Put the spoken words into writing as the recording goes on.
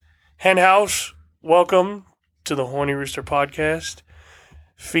Henhouse, welcome to the Horny Rooster podcast,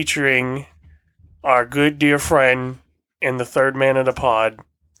 featuring our good dear friend and the third man of the pod,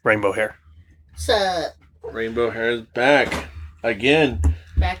 Rainbow Hair. Sup? Rainbow Hair is back again.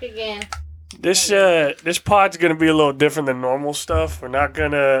 Back again. This pod's gonna be a little different than normal stuff. We're not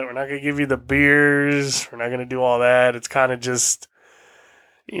gonna give you the beers. We're not gonna do all that. It's kind of just,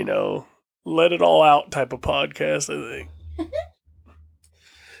 let it all out type of podcast, I think.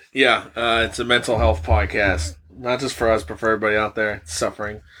 Yeah, it's a mental health podcast. Not just for us, but for everybody out there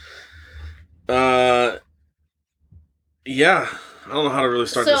suffering. Yeah, I don't know how to really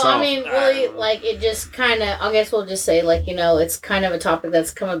start this off. So, I mean, really, it just kind of, I guess we'll just say, it's kind of a topic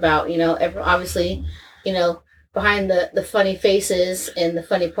that's come about, obviously, behind the funny faces and the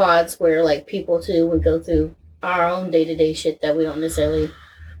funny pods where, people, too, would go through our own day-to-day shit that we don't necessarily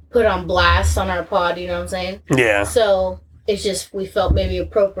put on blast on our pod, you know what I'm saying? Yeah. So, it's just, we felt maybe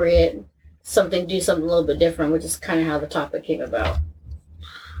appropriate, do something a little bit different, which is kind of how the topic came about.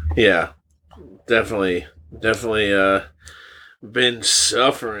 Yeah, definitely, been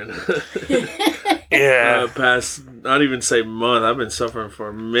suffering. Yeah. Past, not even say month, I've been suffering for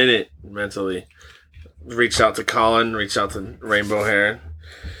a minute mentally. Reached out to Colin, reached out to Rainbow Hair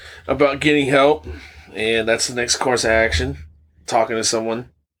about getting help, and that's the next course of action. Talking to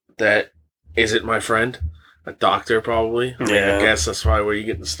someone that isn't my friend. A doctor, probably. I guess that's probably where you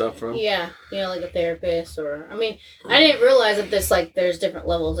get the stuff from. Yeah, like a therapist I didn't realize that there's different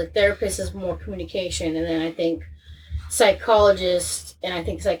levels. Therapist is more communication, and then I think psychologists and I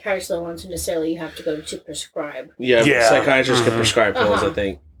think psychiatrists are the ones who necessarily you have to go to prescribe. Yeah. Psychiatrists can prescribe pills, I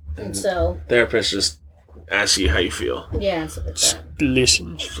think. And so... therapists just ask you how you feel. Yeah, stuff like that.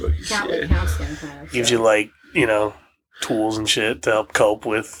 Listen. Counseling kind of. Gives you, tools and shit to help cope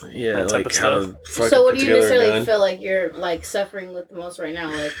with that type of stuff. So what do you necessarily feel like you're suffering with the most right now?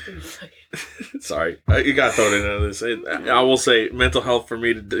 Sorry, you got thrown into this. I will say mental health for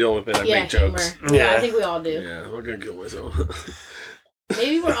me to deal with it. I make jokes. Yeah, I think we all do. Yeah, we're gonna kill myself.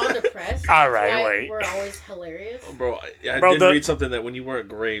 Maybe we're all depressed. All right, wait. We're always hilarious. Bro, I did read something that when you were at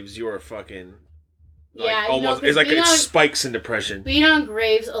Graves, you were fucking... almost. It's it spikes in depression. Being on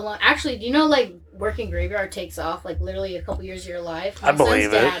Graves alone. Actually, do you know working graveyard takes off literally a couple years of your life? I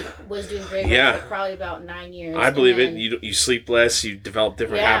believe it. My son's dad was doing graveyard for probably about 9 years. I believe it. You sleep less. You develop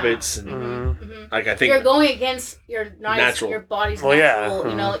different habits, and I think you're going against your your body's natural.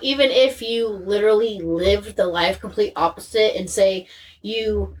 Yeah. Even if you literally lived the life complete opposite and say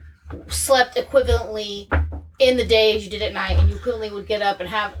you slept equivalently in the day as you did at night, and you equivalently would get up and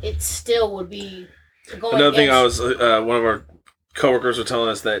have it, still would be. Another thing one of our coworkers were telling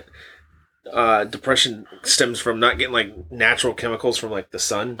us that depression stems from not getting natural chemicals from the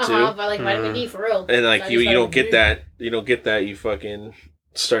sun too. Vitamin D for real. And you don't get that. You don't get that. You fucking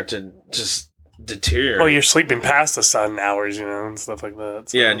start to just deteriorate. Well, you're sleeping past the sun hours, and stuff like that.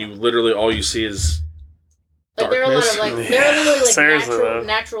 So. Yeah, and you literally all you see is darkness. There are a lot of there are literally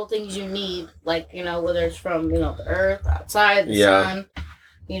natural things you need, whether it's from the earth, outside, the sun.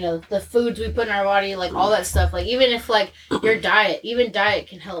 The foods we put in our body, all that stuff. Even if, your diet, diet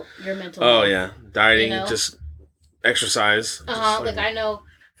can help your mental health. Oh, yeah. Dieting, just exercise. I know,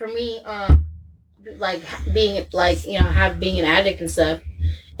 for me, being, being an addict and stuff,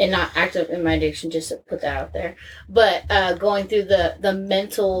 and not active in my addiction, just to put that out there. But, going through the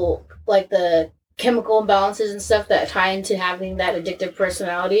mental, the chemical imbalances and stuff that tie into having that addictive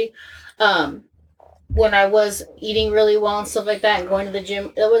personality, when I was eating really well and stuff like that and going to the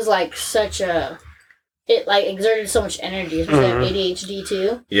gym, it was it exerted so much energy, especially I have ADHD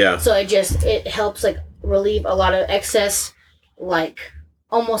too. Yeah. So it helps relieve a lot of excess,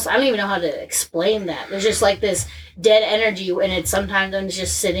 almost, I don't even know how to explain that. There's just this dead energy, and it's sometimes when it's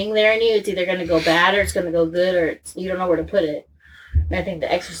just sitting there in you, it's either going to go bad or it's going to go good, or you don't know where to put it. And I think the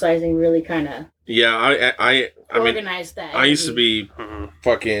exercising really kind of organized that. I used to be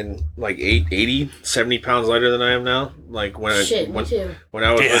fucking 80, 70 pounds lighter than I am now. Me too. When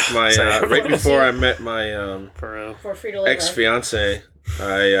I was with my right before I met my ex-fiance,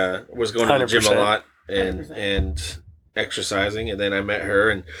 I was going to the gym a lot and exercising, and then I met her,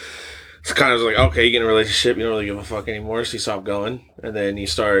 and it's kind of okay, you get in a relationship, you don't really give a fuck anymore, so you stop going, and then you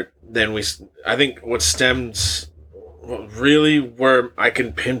start. I think what stems. Well, really, where I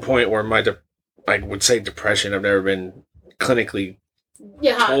can pinpoint where I would say depression, I've never been clinically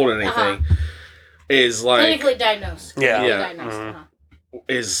told anything, is clinically diagnosed. Yeah. Diagnosed,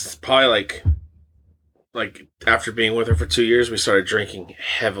 is probably like after being with her for 2 years, we started drinking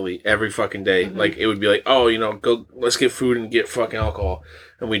heavily every fucking day. Mm-hmm. Like it would be like, oh, go, let's get food and get fucking alcohol.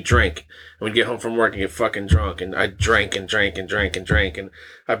 And we'd drink. And we'd get home from work and get fucking drunk. And I drank and drank and drank and drank. And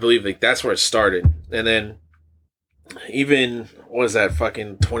I believe like that's where it started. And then even, what was that,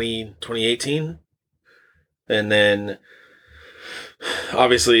 fucking 2018? And then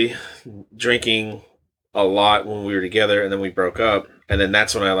obviously drinking a lot when we were together, and then we broke up. And then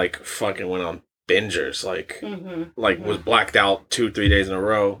that's when I like fucking went on bingers, was blacked out 2-3 days in a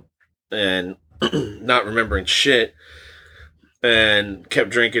row and not remembering shit, and kept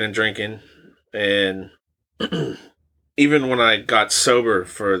drinking and drinking. And even when I got sober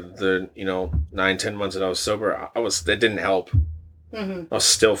for the 9-10 months that I was sober, that didn't help. I was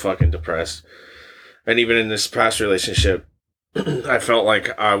still fucking depressed. And even in this past relationship, I felt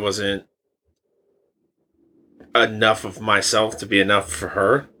like I wasn't enough of myself to be enough for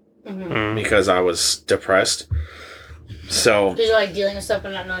her. Because I was depressed. So did you like dealing with stuff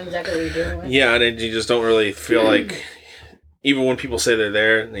and not knowing exactly what you're dealing with? Yeah, and you just don't really feel like, even when people say they're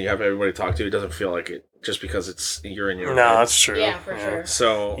there and you have everybody to talk to, it doesn't feel like it just because you're in your head. That's true. Yeah, for sure.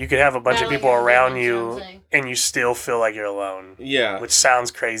 So you could have a bunch of people around you and you still feel like you're alone. Yeah. Which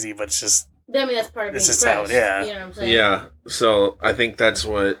sounds crazy, but it's just, I mean, that's part of being depressed. How, yeah. You know what I'm saying? Yeah. So I think that's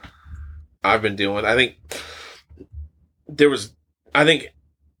what I've been doing. I think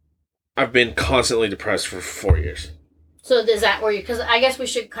I've been constantly depressed for 4 years. So is that where because I guess we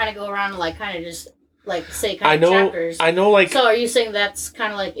should kind of go around and like kind of just like say kind of chapters. I know, like. So are you saying that's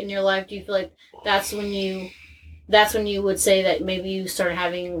kind of like in your life? Do you feel like that's when you would say that maybe you started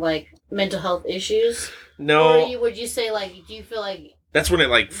having like mental health issues? No. Or would you say like, do you feel like that's when it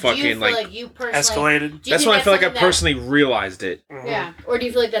like fucking like you personally escalated? That's when I feel like I personally realized it. Yeah. Or do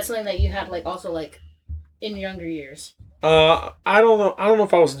you feel like that's something that you had like also like in younger years? I don't know. I don't know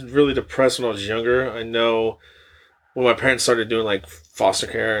if I was really depressed when I was younger. I know when my parents started doing like foster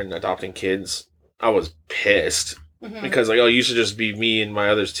care and adopting kids, I was pissed because like, you should just be me and my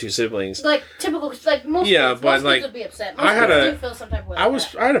other 2 siblings. Like typical, like most. Yeah, kids, but most like kids would be upset. Most kids do feel some type of way.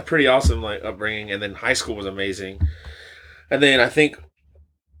 I had a pretty awesome like upbringing, and then high school was amazing. And then I think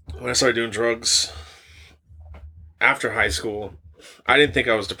when I started doing drugs after high school, I didn't think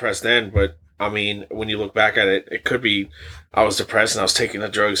I was depressed then, but I mean, when you look back at it, it could be I was depressed and I was taking the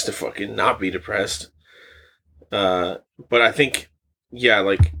drugs to fucking not be depressed. But I think, yeah,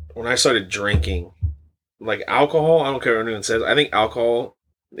 like when I started drinking, like alcohol, I don't care what anyone says, I think alcohol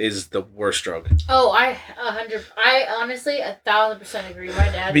is the worst drug. Oh, I honestly 1,000% agree. My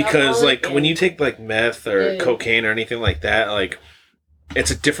dad. Because like when you take like meth or cocaine or anything like that, like it's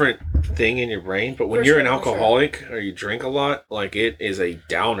a different thing in your brain, but when you're an alcoholic or you drink a lot, like it is a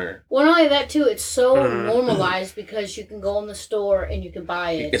downer. Well, not only that too, it's so normalized because you can go in the store and you can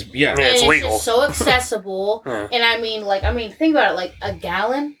buy it. It's it's legal. Just so accessible. And I mean, think about it, like a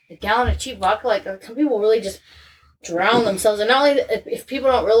gallon of cheap vodka, like some people really just drown themselves. And not only if people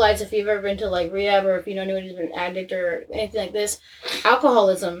don't realize, if you've ever been to like rehab or if you know anyone who's been an addict or anything like this,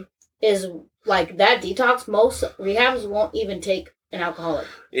 alcoholism is like that detox. Most rehabs won't even take an alcoholic.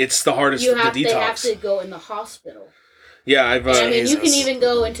 It's the hardest to detox. They have to go in the hospital. Yeah, I've. I mean, you can even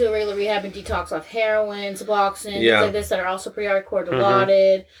go into a regular rehab and detox off heroin, Suboxone, things like this that are also pre-hardcore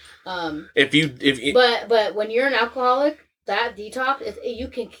dilaudid. But when you're an alcoholic, that detox,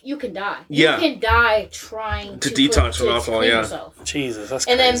 you can die. Yeah. You can die trying to detox from alcohol. Yeah. Yourself. Jesus, that's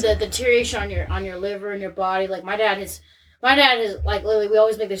crazy. And then the deterioration on your liver and your body. Like my dad is like, literally, we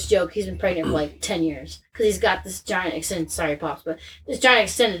always make this joke. He's been pregnant for like 10 years because he's got this giant this giant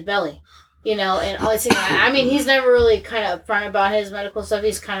extended belly, and all these things. I mean, he's never really kind of upfront about his medical stuff.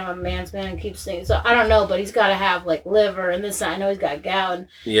 He's kind of a man's man and keeps things. So I don't know, but he's got to have like liver and this. I know he's got gout and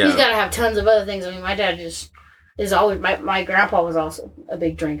he's got to have tons of other things. I mean, my dad just is always. My grandpa was also a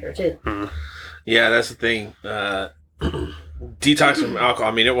big drinker too. Yeah, that's the thing. Detox from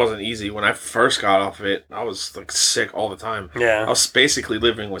alcohol, I mean, it wasn't easy. When I first got off of it, I was like sick all the time. Yeah. I was basically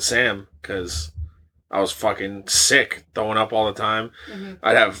living with Sam because I was fucking sick, throwing up all the time.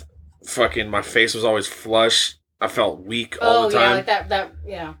 I'd have fucking, my face was always flushed. I felt weak all the time. Oh, yeah, like that,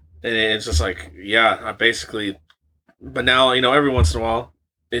 yeah. And it's just like, I basically, but now, every once in a while,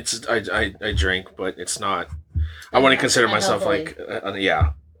 I drink, but it's not, I wouldn't consider myself like,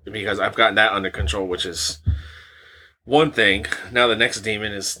 because I've gotten that under control, which is one thing. Now the next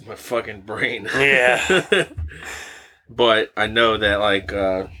demon is my fucking brain. Yeah. But I know that, like,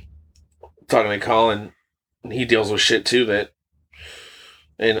 talking to Colin, he deals with shit too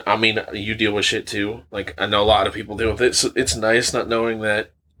and I mean, you deal with shit too. Like, I know a lot of people deal with it, so it's nice not knowing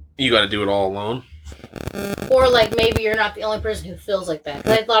that you got to do it all alone. Or, like, maybe you're not the only person who feels like that.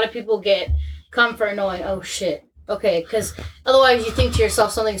 Like, a lot of people get comfort knowing, oh shit, okay, because otherwise you think to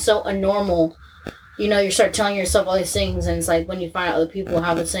yourself something so abnormal, you know, you start telling yourself all these things, and it's like when you find out other people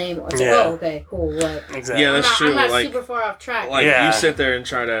have the same, it's like, oh, okay, cool, what? Exactly. Yeah, that's true. I'm not like, super far off track. Like, you sit there and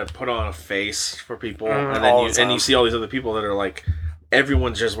try to put on a face for people, and then you see all these other people that are like,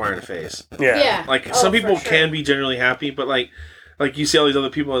 everyone's just wearing a face. Yeah. Like, some people can be generally happy, but like you see all these other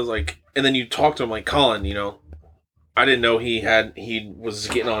people as like, and then you talk to them like Colin, you know, I didn't know he was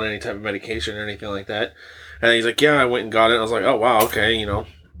getting on any type of medication or anything like that. And he's like, yeah, I went and got it. And I was like, oh, wow, okay, you know,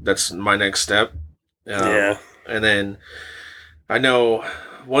 that's my next step. And then I know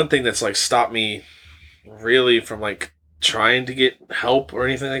one thing that's like stopped me really from like trying to get help or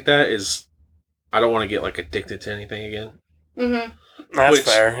anything like that is I don't want to get like addicted to anything again. Mm-hmm. That's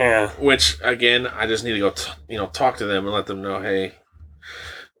fair, yeah. Which, again, I just need to go, talk to them and let them know, hey,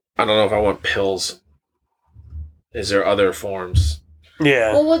 I don't know if I want pills. Is there other forms?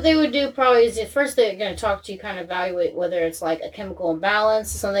 Yeah. Well, what they would do probably is at first they're going to talk to you, kind of evaluate whether it's like a chemical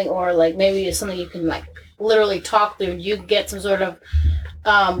imbalance or something, or like maybe it's something you can like literally talk through. You get some sort of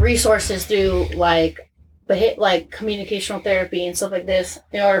resources through like communicational therapy and stuff like this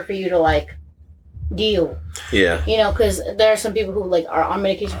in order for you to like deal. Yeah. You know, because there are some people who like are on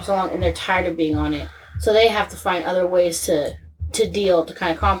medication for so long and they're tired of being on it, so they have to find other ways to deal, to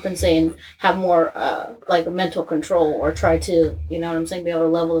kind of compensate and have more like mental control, or try to, you know what I'm saying, be able to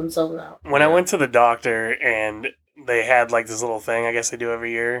level themselves out. When I went to the doctor and they had like this little thing I guess they do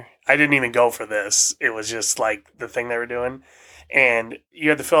every year, I didn't even go for this. It was just like the thing they were doing, and you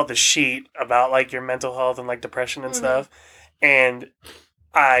had to fill out the sheet about like your mental health and like depression and stuff. And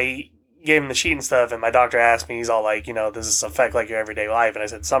I gave him the sheet and stuff, and my doctor asked me, he's all like, you know, does this affect like your everyday life? And I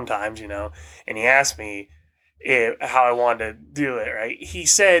said sometimes, you know. And he asked me how I wanted to do it, right? He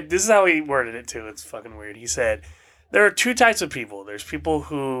said, this is how he worded it too, it's fucking weird. He said, there are two types of people. There's people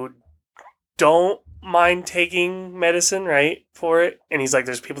who don't mind taking medicine, right, for it. And he's like,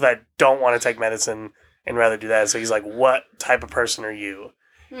 there's people that don't want to take medicine and rather do that. So he's like, what type of person are you?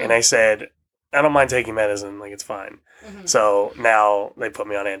 And I said, I don't mind taking medicine, like it's fine. So now they put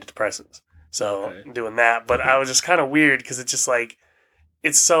me on antidepressants. So doing that. But I was just kind of weird because it's just like,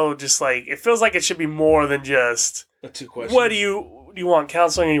 it's so just like, it feels like it should be more than just, two questions. What do you want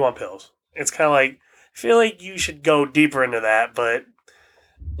counseling or you want pills? It's kind of like, I feel like you should go deeper into that, but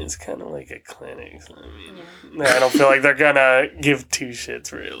it's kind of like a clinic. So I don't feel like they're gonna give two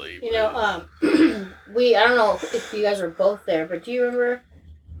shits really. You know, I don't know if you guys were both there, but do you remember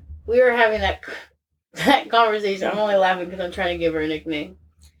we were having that conversation? I'm only laughing because I'm trying to give her a nickname,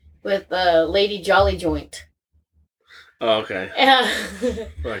 with Lady Jolly Joint. Oh, okay.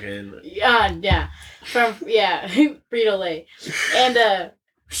 Fucking. Yeah. From, Frito-Lay. And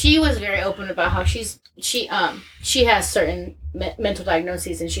she was very open about how she has certain mental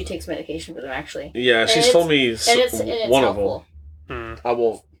diagnoses and she takes medication for them, actually. Yeah, she's told me it's one helpful. Of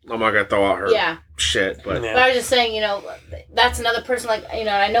them. I'm not going to throw out her shit, but... But I was just saying, you know, that's another person, like, you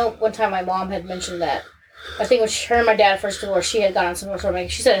know, I know one time my mom had mentioned that, I think it was her and my dad first divorce, she had gone on some sort of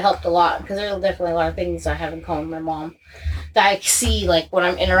medication. She said it helped a lot, because there are definitely a lot of things I have in common with my mom that I see, like, when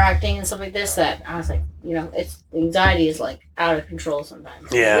I'm interacting and stuff like this, that I was like, you know, anxiety is, like, out of control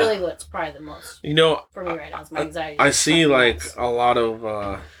sometimes. Yeah. Really what's probably the most, you know, for me right now, is my anxiety. I see, like, a lot of,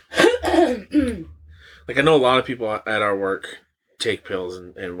 like, I know a lot of people at our work take pills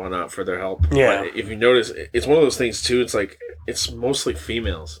and whatnot for their help. Yeah. But if you notice, it's one of those things, too, it's like, it's mostly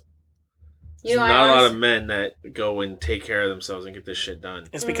females. There's not a lot of men that go and take care of themselves and get this shit done.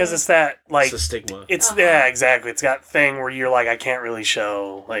 It's because it's that, like... It's a stigma. Yeah, exactly. It's that thing where you're like, I can't really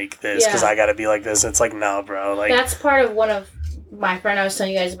show, like, this because I gotta be like this. It's like, no, bro. Like, that's part of one of my friend I was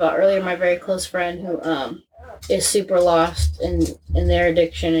telling you guys about earlier, my very close friend who is super lost in their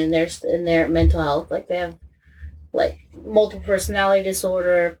addiction and their mental health. Like, they have, like, multiple personality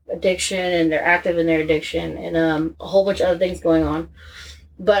disorder, addiction, and they're active in their addiction, and a whole bunch of other things going on.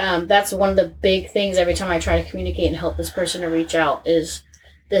 But that's one of the big things every time I try to communicate and help this person to reach out is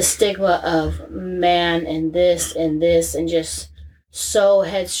the stigma of man and this and just so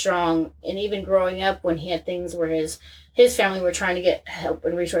headstrong. And even growing up when he had things where his family were trying to get help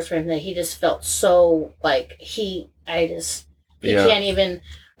and resource for him, that he just felt so like he can't even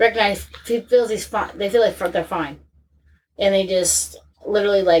recognize. He feels he's fine. They feel like they're fine, and they just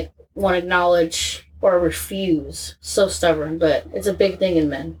literally like won't acknowledge or refuse. So stubborn, but it's a big thing in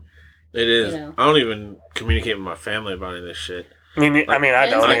men. It is. You know? I don't even communicate with my family about any of this shit. I mean, I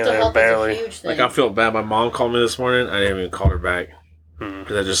don't either, barely. Like, I feel bad. My mom called me this morning. I didn't even call her back.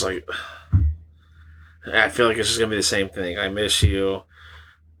 Because I just, like... I feel like it's just going to be the same thing. I miss you.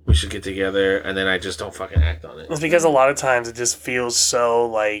 We should get together. And then I just don't fucking act on it. It's because a lot of times it just feels so,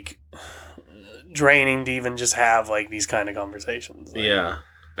 like... draining to even just have like these kind of conversations. Like, yeah.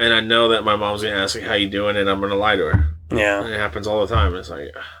 And I know that my mom's going to ask me, how you doing? And I'm going to lie to her. Yeah. And it happens all the time. It's like,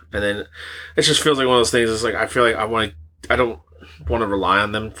 and then it just feels like one of those things. It's like, I feel like I don't want to rely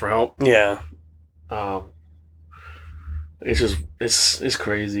on them for help. Yeah. It's just, it's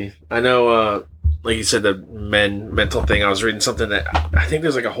crazy. I know, like you said, the mental thing. I was reading something that I think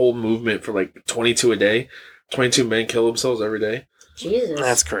there's like a whole movement for like 22 a day. 22 men kill themselves every day. Jesus.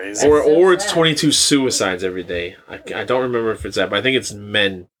 That's crazy. Or it's 22 suicides every day. I don't remember if it's that, but I think it's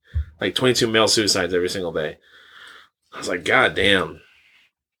men. Like 22 male suicides every single day. I was like, God damn.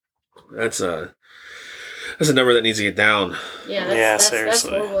 That's a number that needs to get down. Yeah,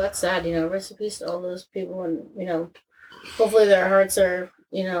 seriously. That's horrible. That's sad. Rest in peace to all those people, and hopefully their hearts are,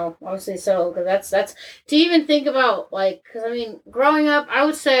 obviously so. Because that's to even think about, like, because I mean, growing up, I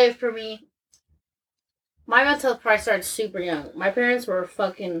would say for me, my mental health probably started super young. My parents were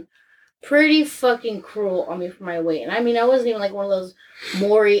pretty fucking cruel on me for my weight. And I mean, I wasn't even like one of those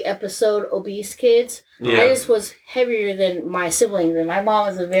Maury episode obese kids. Yeah. I just was heavier than my siblings. And my mom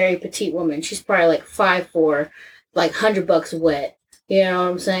was a very petite woman. She's probably like 5'4", like $100 wet. You know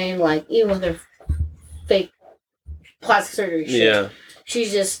what I'm saying? Like, even with her fake plastic surgery shit. Yeah.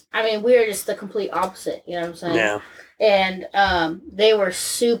 She's just, I mean, we're just the complete opposite. You know what I'm saying? Yeah. And they were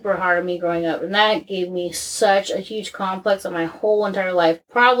super hard on me growing up. And that gave me such a huge complex on my whole entire life.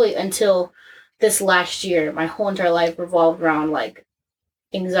 Probably until this last year, my whole entire life revolved around, like,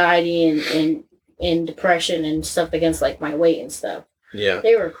 anxiety and depression and stuff against, like, my weight and stuff. Yeah.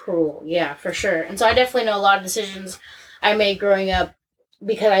 They were cruel. Yeah, for sure. And so I definitely know a lot of decisions I made growing up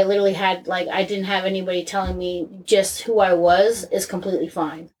because I literally had, like, I didn't have anybody telling me just who I was is completely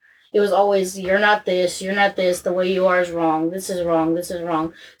fine. It was always, you're not this, the way you are is wrong, this is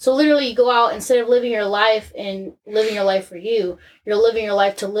wrong. So literally you go out, instead of living your life and living your life for you, you're living your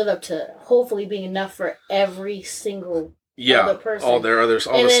life to live up to hopefully being enough for every single other person. All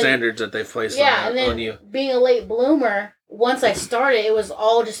the standards that they place on you. Being a late bloomer, once I started, it was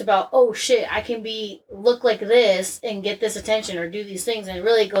all just about, oh shit, I can look like this and get this attention or do these things. And it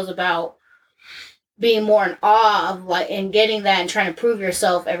really goes about being more in awe of, like, and getting that and trying to prove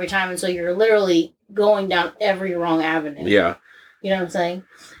yourself every time. And so you're literally going down every wrong avenue. Yeah. You know what I'm saying?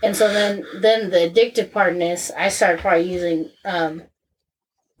 And so then the addictive part in this, I started probably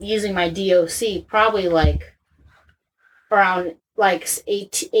using my DOC probably like around like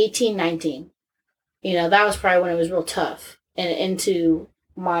 18, 19. That was probably when it was real tough and into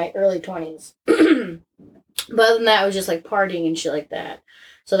my early 20s. But other than that, it was just like partying and shit like that.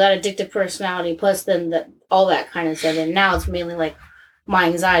 So that addictive personality, plus then all that kind of stuff. And now it's mainly like my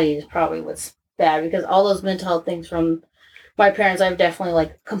anxiety is probably what's bad, because all those mental health things from my parents, I've definitely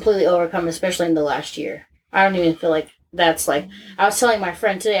like completely overcome, especially in the last year. I don't even feel like that's like, I was telling my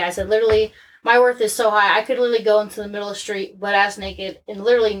friend today, I said, literally, my worth is so high, I could literally go into the middle of the street butt ass naked and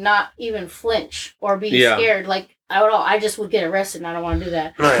literally not even flinch or be scared. Like, I just would get arrested, and I don't want to do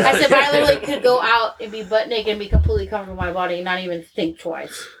that. Right. I said, but I literally could go out and be butt naked and be completely comfortable with my body and not even think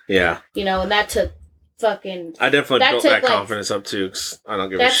twice. Yeah. And that took fucking... I definitely built that confidence up, too, because I don't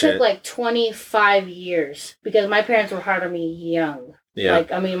give a shit. That took, like, 25 years, because my parents were hard on me young. Yeah.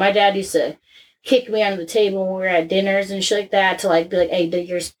 Like, I mean, my dad used to kick me under the table when we were at dinners and shit like that to, like, be like, hey,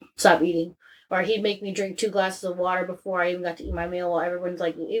 you're stop eating. Or he'd make me drink 2 glasses of water before I even got to eat my meal while everyone's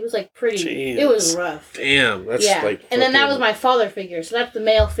like, it was like pretty, Jeez. It was rough. Damn, that's like... And then that was my father figure, so that's the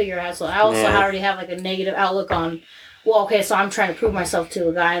male figure I had. So I also already have like a negative outlook on, well, okay, so I'm trying to prove myself to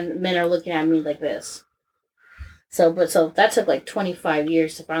a guy and men are looking at me like this. So that took like 25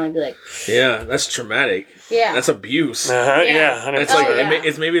 years to finally be like... Yeah, that's traumatic. Yeah. That's abuse. Yeah. It's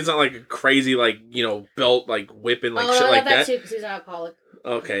like, maybe it's not like a crazy, like, belt, like, whipping, like, shit like that. Too, because he's an alcoholic.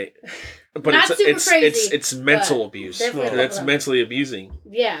 Okay. But not it's mental abuse. That's mentally abusing.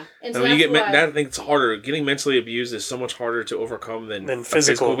 Yeah. And so when you get I think it's harder. Getting mentally abused is so much harder to overcome than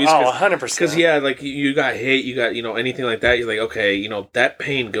physical abuse. 100%. Because like you got hit, you got anything like that. You're like, okay, that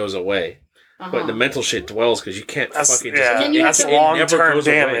pain goes away. But the mental shit dwells because you can't fucking that's long-term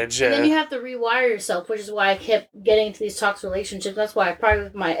damage. And then you have to rewire yourself, which is why I kept getting into these toxic relationships. That's why I probably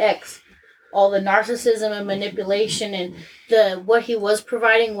with my ex, all the narcissism and manipulation and what he was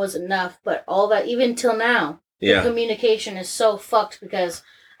providing was enough. But all that, even till now, the communication is so fucked because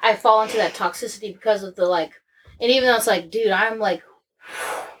I fall into that toxicity because of the like, and even though it's like, dude, I'm like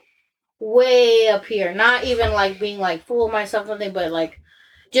way up here, not even like being like full of myself or something, but like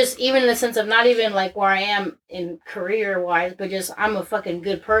just even in the sense of not even like where I am in career wise, but just I'm a fucking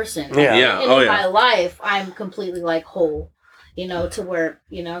good person. Yeah. And in my life, I'm completely like whole. To where,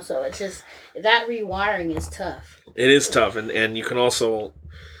 so it's just, that rewiring is tough. It is tough, and you can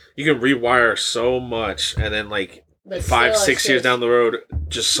you can rewire so much, and then like 5-6 years down the road,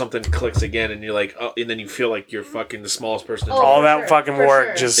 just something clicks again, and you're like, oh, and then you feel like you're fucking the smallest person. All that fucking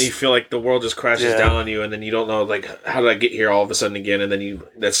work just you feel like the world just crashes down on you, and then you don't know like how did I get here all of a sudden again, and then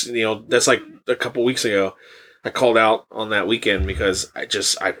that's like a couple weeks ago. I called out on that weekend because I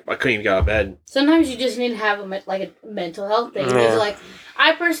couldn't even get out of bed. Sometimes you just need to have a mental health thing. Yeah. Like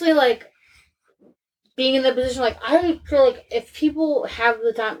I personally like being in the position. Like I feel like if people have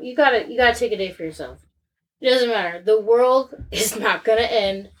the time, you gotta take a day for yourself. It doesn't matter. The world is not gonna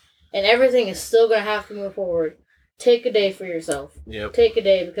end, and everything is still gonna have to move forward. Take a day for yourself. Yep. Take a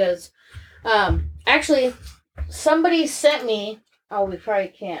day because, actually, somebody sent me. Oh, we probably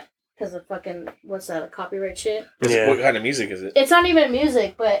can't. Because of fucking, what's that, a copyright shit? Yeah. What kind of music is it? It's not even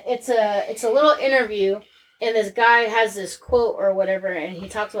music, but it's a little interview, and this guy has this quote or whatever, and he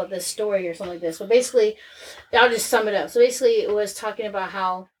talks about this story or something like this. But basically, I'll just sum it up. So basically, it was talking about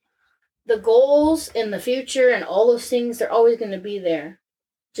how the goals in the future and all those things, they're always going to be there.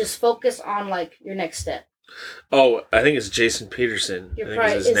 Just focus on, like, your next step. Oh, I think it's Jason Peterson. I think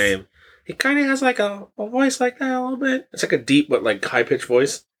is his name. He kind of has, like, a voice like that a little bit. It's like a deep but, like, high-pitched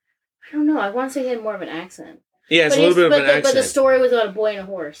voice. I don't know. I want to say he had more of an accent. Yeah, it's a little bit of an accent. But the story was about a boy and a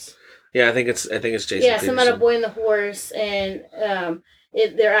horse. Yeah, I think it's Jason. Yeah, something about a boy and the horse, and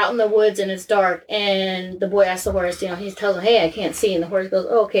they're out in the woods and it's dark, and the boy asks the horse, he tells him, "Hey, I can't see," and the horse goes,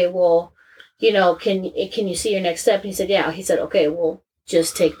 oh, "Okay, well, can you see your next step?" And he said, "Yeah." He said, "Okay, well,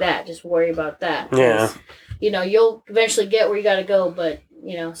 just take that. Just worry about that. Yeah. You'll eventually get where you got to go, but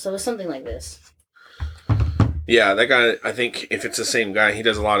so it's something like this." Yeah, that guy, I think if it's the same guy, he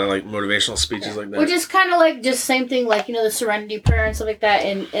does a lot of like motivational speeches like that. Which is kind of like just same thing, like, the Serenity Prayer and stuff like that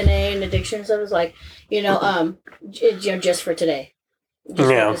in NA and addiction. So it was like, just for today. Just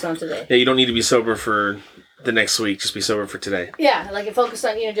focus on today. Yeah, you don't need to be sober for the next week. Just be sober for today. Yeah, like you focus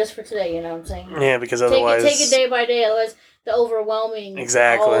on, just for today, you know what I'm saying? Yeah, because otherwise... Take it day by day, otherwise the overwhelming...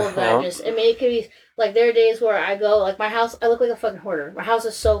 Exactly. All of that it could be... Like, there are days where I go, like, my house, I look like a fucking hoarder. My house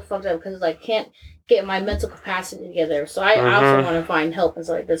is so fucked up because, like, can't get my mental capacity together. So I also want to find help and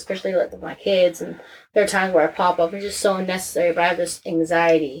stuff like this, especially like with my kids. And there are times where I pop up. It's just so unnecessary, but I have this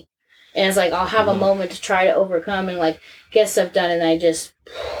anxiety. And it's like, I'll have a moment to try to overcome and, like, get stuff done, and I just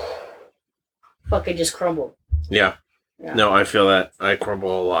fucking just crumble. Yeah. No, I feel that. I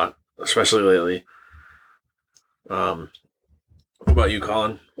crumble a lot, especially lately. What about you,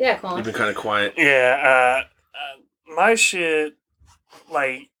 Colin? Yeah, Colin. You've been kind of quiet. Yeah, my shit,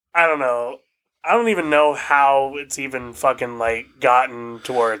 like, I don't know. I don't even know how it's even fucking, like, gotten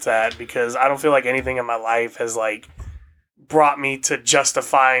to where it's at, because I don't feel like anything in my life has, like, brought me to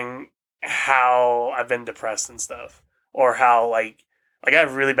justifying how I've been depressed and stuff. Or how, like I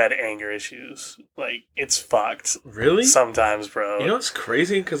have really bad anger issues. Like, it's fucked. Really? Sometimes, bro. You know what's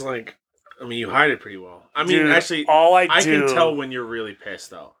crazy? Because, like, I mean, you hide it pretty well. I mean, dude, actually, I can tell when you're really pissed,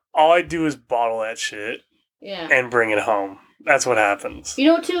 though. All I do is bottle that shit. Yeah. And bring it home. That's what happens. You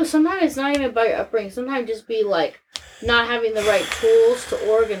know, too, sometimes it's not even about your upbringing. Sometimes just be, like, not having the right tools to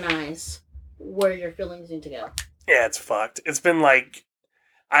organize where your feelings need to go. Yeah, it's fucked. It's been, like...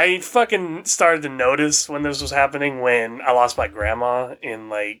 I fucking started to notice when this was happening when I lost my grandma in,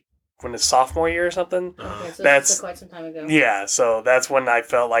 like, when it's sophomore year or something. Okay, so that's quite some time ago. Yeah, so that's when I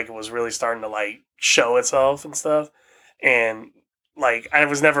felt like it was really starting to, like, show itself and stuff. And, like, I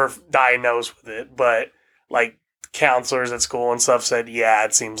was never diagnosed with it, but, like, counselors at school and stuff said, yeah,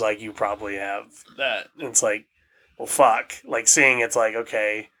 it seems like you probably have that. And it's like, well, fuck. Like, seeing it's like,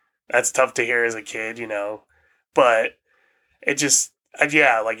 okay, that's tough to hear as a kid, But it just...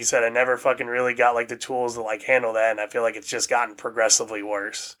 yeah, like you said, I never fucking really got, like, the tools to, like, handle that, and I feel like it's just gotten progressively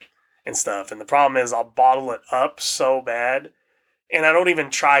worse and stuff. And the problem is I'll bottle it up so bad, and I don't even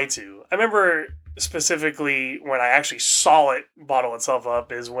try to. I remember specifically when I actually saw it bottle itself up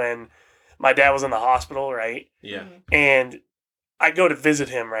is when my dad was in the hospital, right? Yeah. And I go to visit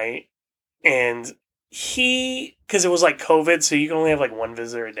him, right? And because it was, like, COVID, so you can only have, like, one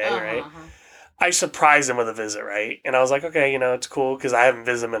visitor a day, right? I surprised him with a visit, right? And I was like, okay, it's cool because I haven't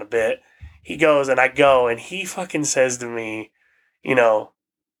visited him in a bit. He goes and I go and he fucking says to me,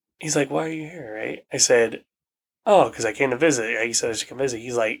 he's like, why are you here, right? I said, oh, because I came to visit. He said I should come visit.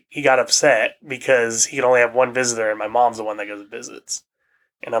 He's like, he got upset because he could only have one visitor and my mom's the one that goes and visits.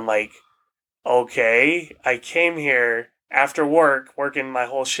 And I'm like, okay, I came here after working my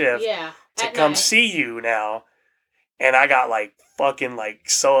whole shift to come see you now. And I got, like, fucking, like,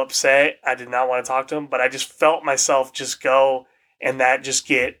 so upset. I did not want to talk to him, but I just felt myself just go and that just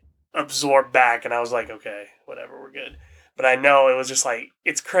get absorbed back. And I was like, okay, whatever, we're good. but I know it was just like,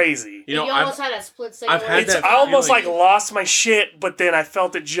 it's crazy. You almost had a split second. I almost like lost my shit, but then I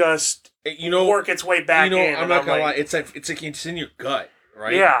felt it just work its way back in. I'm not gonna lie, it's like it's in your gut,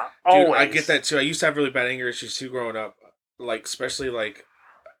 right? Yeah, dude, always. I get that too. I used to have really bad anger issues too growing up, like especially like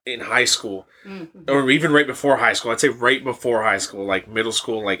in high school, or even right before high school. I'd say right before high school, like middle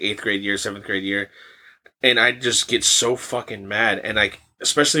school, like 8th grade year, 7th grade year, and I just get so fucking mad, and like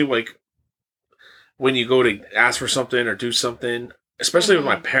especially like when you go to ask for something or do something, especially with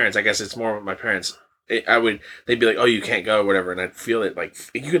my parents. I guess it's more with my parents. They'd be like, "Oh, you can't go," or whatever, and I'd feel it like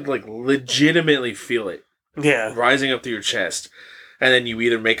you could like legitimately feel it, rising up through your chest, and then you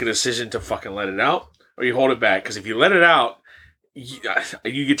either make a decision to fucking let it out or you hold it back. Because if you let it out,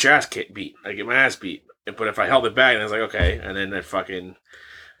 you get your ass beat. I get my ass beat. But if I held it back, and I was like, okay, and then I fucking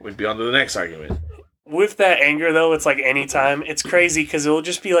would be on to the next argument. With that anger, though, it's like anytime. It's crazy because it'll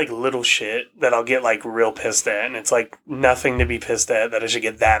just be like little shit that I'll get like real pissed at. And it's like nothing to be pissed at that I should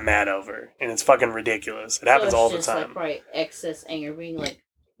get that mad over. And it's fucking ridiculous. It happens all the time. Like probably excess anger being like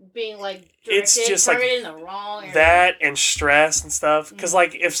it's just like in the wrong area. That and stress and stuff. Because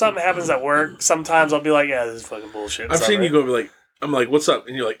like if something happens at work, sometimes I'll be like, yeah, this is fucking bullshit. I've seen you go be like, I'm like, what's up?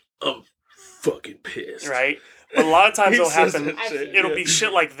 And you're like, I'm fucking pissed. Right? But a lot of times it'll happen. It'll be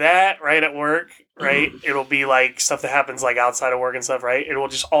shit like that, right, at work, right? It'll be like stuff that happens like outside of work and stuff, right? It will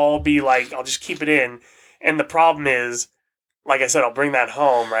just all be like, I'll just keep it in. And the problem is, like I said, I'll bring that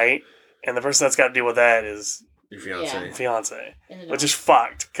home, right? And the person that's got to deal with that is your fiance. Yeah. Fiance. Which is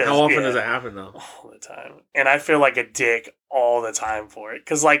fucked. How often does it happen, though? All the time. And I feel like a dick all the time for it.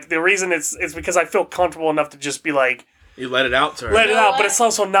 Because, like, the reason it's because I feel comfortable enough to just be like, you let it out to her. Let it out, but it's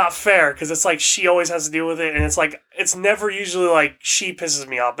also not fair because it's like she always has to deal with it, and it's like it's never usually like she pisses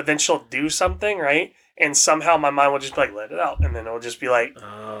me off, but then she'll do something, right? And somehow my mind will just be like, let it out, and then it'll just be like,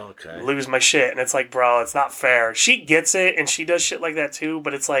 lose my shit, and it's like, bro, it's not fair. She gets it, and she does shit like that too,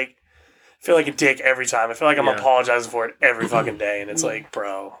 but it's like, I feel like a dick every time. I feel like I'm apologizing for it every fucking day, and it's like,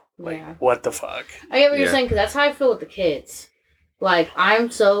 bro, like what the fuck? I get what you're saying because that's how I feel with the kids. Like,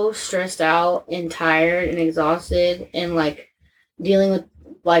 I'm so stressed out and tired and exhausted and, like, dealing with,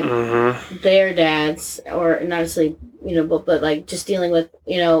 like, their dads, or not necessarily, but, like, just dealing with,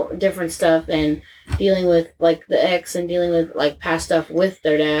 different stuff and dealing with, like, the ex and dealing with, like, past stuff with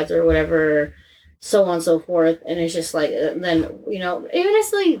their dads or whatever, so on and so forth. And it's just, like, then, even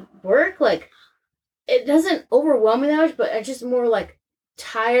necessarily work, like, it doesn't overwhelm me that much, but it's just more, like,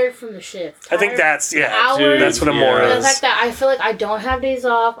 tired from the shift. I think that's that's what it more is. The fact that I feel like I don't have days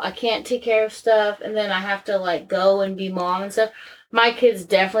off, I can't take care of stuff, and then I have to like go and be mom and stuff. My kids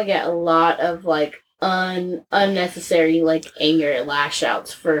definitely get a lot of like unnecessary like anger lash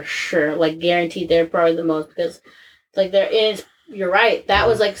outs for sure. Like guaranteed, they're probably the most because like there is. You're right. That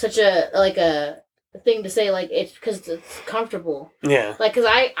was like such a thing to say. Like it's because it's comfortable. Yeah. Like because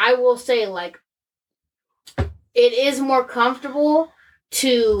I will say like it is more comfortable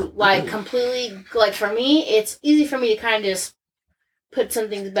to like completely like for me it's easy for me to kind of just put some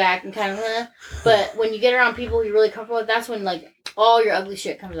things back and kind of but when you get around people you're really comfortable with, that's when like all your ugly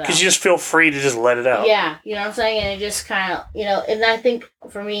shit comes out because you just feel free to just let it out. Yeah, you know what I'm saying? And it just kind of and I think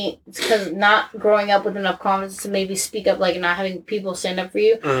for me it's because not growing up with enough confidence to maybe speak up, like not having people stand up for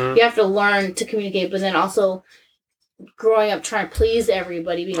you. You have to learn to communicate, but then also growing up trying to please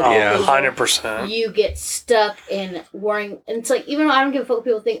everybody, being 100%. You get stuck in worrying, and it's like even though I don't give a fuck what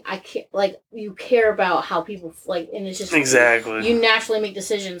people think, I care. Like you care about how people like, and it's just exactly you naturally make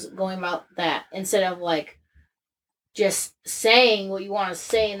decisions going about that instead of like just saying what you want to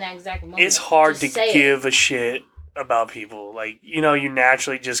say in that exact moment. It's hard to give a shit about people, like you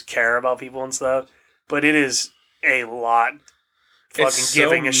naturally just care about people and stuff, but it is a lot. Fucking it's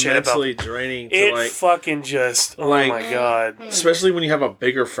giving so a shit mentally about draining. To it like, fucking just oh like, my god! Especially when you have a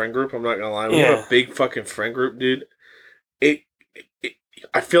bigger friend group. I'm not gonna lie. When you have a big fucking friend group, dude.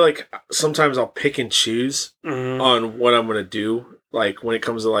 I feel like sometimes I'll pick and choose on what I'm gonna do. Like when it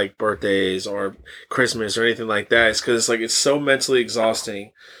comes to like birthdays or Christmas or anything like that. It's because it's so mentally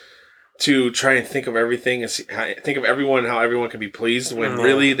exhausting to try and think of everything and think of everyone, how everyone can be pleased. When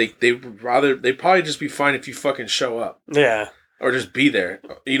really they'd probably just be fine if you fucking show up. Yeah. Or just be there.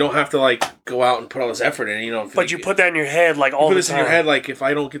 You don't have to like go out and put all this effort in, But you put that in your head like all the time. You put this in your head like if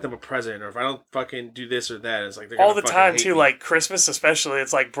I don't get them a present or if I don't fucking do this or that, it's like they're all the time too. Like Christmas especially,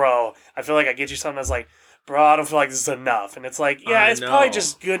 it's like, bro, I feel like I get you something that's like, bro, I don't feel like this is enough, and it's like, yeah, it's probably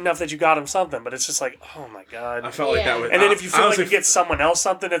just good enough that you got him something, but it's just like, oh my god. I felt like that. And then if you feel like you get someone else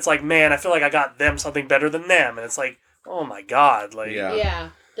something, it's like, man, I feel like I got them something better than them, and it's like, oh my god, like yeah.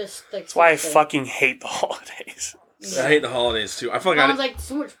 That's why I fucking hate the holidays. Yeah. I hate the holidays too. I feel like like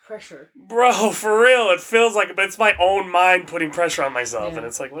so much pressure. Bro, for real, it feels like it's my own mind putting pressure on myself, and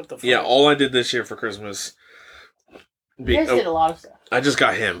it's like, what the fuck? Yeah, all I did this year for Christmas. You guys did a lot of stuff. I just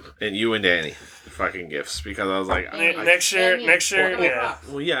got him and you and Danny fucking gifts because I was like, next year, yeah.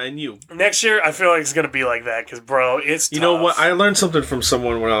 Well, yeah, and you. Next year, I feel like it's gonna be like that because, bro, it's tough. You know what? I learned something from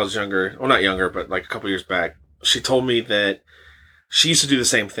someone when I was younger. Well, not younger, but like a couple years back. She told me that she used to do the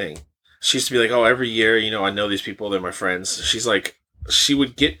same thing. She used to be like, oh, every year, I know these people, they're my friends. She's like, she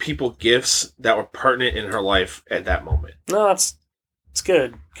would get people gifts that were pertinent in her life at that moment. No, it's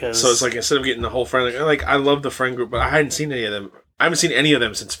good. So it's like, instead of getting the whole friend, like I love the friend group, but I hadn't seen any of them. I haven't seen any of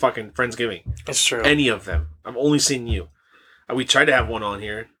them since fucking Friendsgiving. It's true. Any of them. I've only seen you. We tried to have one on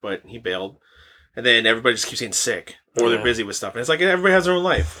here, but he bailed. And then everybody just keeps getting sick. Or they're busy with stuff. And it's like, everybody has their own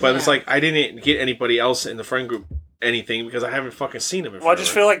life. But it's like, I didn't get anybody else in the friend group anything because I haven't fucking seen them. I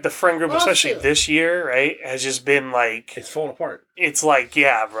just feel like the friend group, especially this year, right, has just been like... It's falling apart. It's like,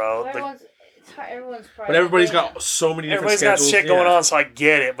 yeah, bro. Everyone's but everybody's got so many different schedules. Everybody's got shit going on, so I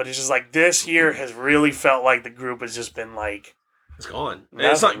get it. But it's just like, this year has really felt like the group has just been like... It's gone.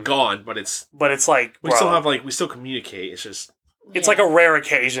 It's not gone, but it's... But it's like, we still have, like, we still communicate. It's just... It's like a rare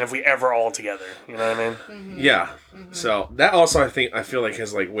occasion if we ever all together. You know what I mean? Mm-hmm. Yeah. Mm-hmm. So that also, I feel like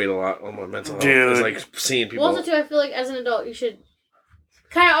has like weighed a lot on my mental health. Dude. It's like seeing people. Well, also too, I feel like as an adult, you should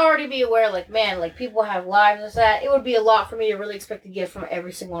kind of already be aware, like, man, like people have lives and that. It would be a lot for me to really expect a gift from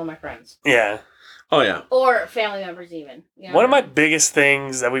every single one of my friends. Yeah. Oh yeah. Or family members even. One of my biggest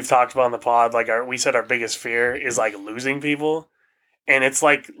things that we've talked about on the pod, like we said, our biggest fear is like losing people, and it's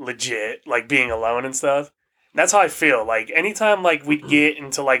like legit, like being alone and stuff. That's how I feel. Like, anytime, like, we'd get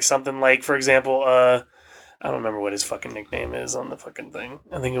into, like, something like, for example, I don't remember what his fucking nickname is on the fucking thing.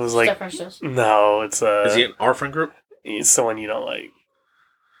 I think it was, like... No, it's, Is he in our friend group? He's someone you don't like.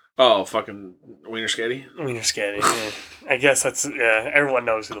 Oh, fucking Wiener Sketty? Wiener Sketty, yeah. I guess that's... Yeah, everyone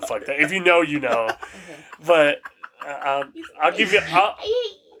knows who the fuck that... If you know, you know. Okay. But I'll give you...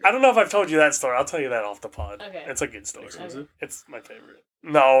 I don't know if I've told you that story. I'll tell you that off the pod. Okay. It's a good story. Exclusive? It's my favorite.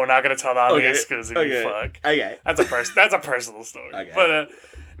 No, we're not going to tell that on the exclusive. Okay. Fuck. Okay. That's a personal story. Okay. But,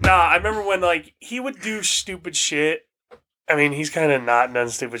 I remember when, like, he would do stupid shit. I mean, he's kind of not done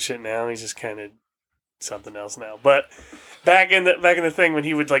stupid shit now. He's just kind of something else now. But back in the thing when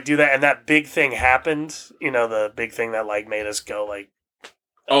he would, like, do that and that big thing happened, the big thing that, like, made us go, like...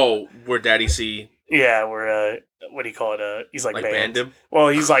 Oh, where Daddy C... Yeah, where, what do you call it? He's, like banned him? Well,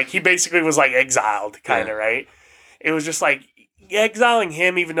 he's, like, he basically was, like, exiled, kind of, right? It was just, like... Exiling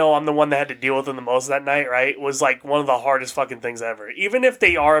him, even though I'm the one that had to deal with him the most that night, right, was like one of the hardest fucking things ever. Even if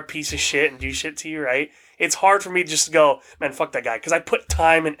they are a piece of shit and do shit to you, right, it's hard for me just to go, man, fuck that guy, because I put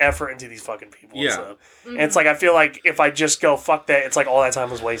time and effort into these fucking people. Yeah. And stuff. And it's like, I feel like if I just go, fuck that, it's like all that time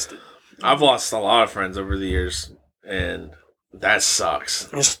was wasted. I've lost a lot of friends over the years, and that sucks.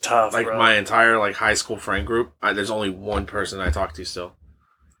 It's tough, like, bro. My entire, like, high school friend group, there's only one person I talk to still.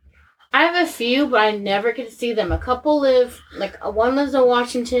 I have a few, but I never get to see them. A couple live, like, one lives in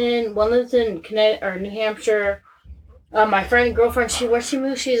Washington, one lives in Connecticut or New Hampshire. My friend, girlfriend, where she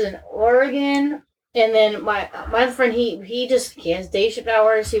moved, she's in Oregon. And then my other friend, he has day shift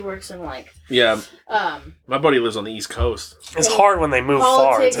hours. He works in, like... Yeah. My buddy lives on the East Coast. It's hard when they move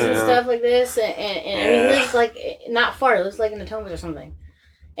far, politics and stuff like this. And he lives, like, not far. He lives, like, in the Potomac or something.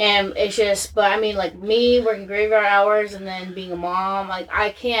 And it's just... But, I mean, like, me working graveyard hours and then being a mom, like, I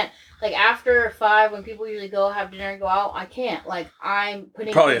can't... Like, after 5, when people usually go have dinner and go out, I can't. Like, I'm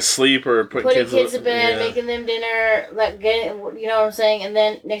putting... Probably asleep or putting kids to bed, making them dinner, like, you know what I'm saying? And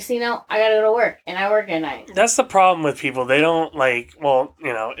then, next thing you know, I gotta go to work. And I work at night. That's the problem with people. They don't, like... Well,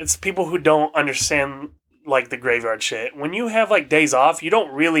 it's people who don't understand, like, the graveyard shit. When you have, like, days off, you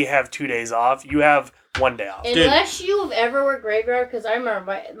don't really have 2 days off. You have... 1 day off. Unless you have ever worked graveyard, because I remember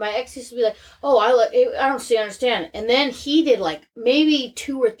my ex used to be like, oh, I don't see, understand. And then he did like maybe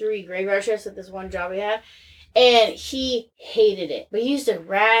 2 or 3 graveyard shifts at this one job he had, and he hated it. But he used to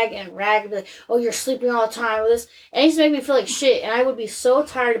rag and be like, oh, you're sleeping all the time with this. And he used to make me feel like shit, and I would be so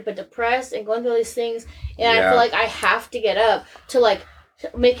tired but depressed and going through all these things, and I feel like I have to get up to like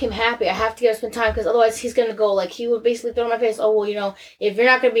make him happy. I have to get up spend time because otherwise he's gonna go like he would basically throw in my face. Oh well, if you're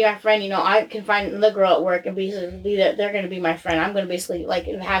not gonna be my friend, I can find another girl at work and be that they're gonna be my friend. I'm gonna basically like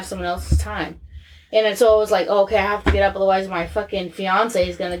have someone else's time, and so it was like, oh, okay, I have to get up, otherwise my fucking fiance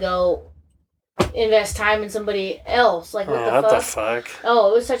is gonna go invest time in somebody else. Like what the fuck? Oh,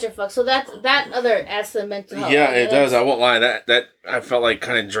 it was such a fuck. So that other adds to the mental health. Yeah, it does. I won't lie. That I felt like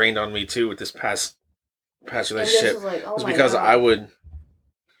kind of drained on me too with this past relationship. Was like, oh it was because God.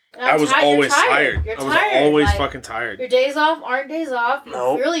 I was always tired. I was always fucking tired. Your days off aren't days off.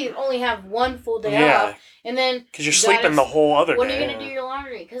 You really only have one full day off. And then... Because you're sleeping the whole other day. When are you going to do your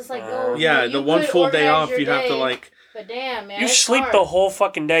laundry? Because, like, the one full day off, you have to, like... But damn, man. You sleep the whole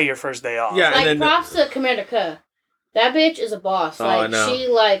fucking day your first day off. Yeah, like, props to Commander K. That bitch is a boss. Like, she,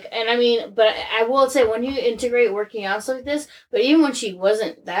 like... And, I mean, but I will say, when you integrate working out stuff like this, but even when she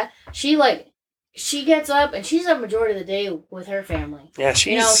wasn't that, she, like... She gets up and she's up majority of the day with her family. Yeah,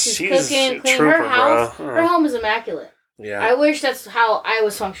 she's cooking, cleaning her house. Her home is immaculate. Yeah, I wish that's how I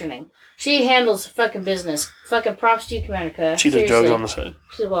was functioning. She handles fucking business. Fucking props to you, Commander K. She does drugs on the side.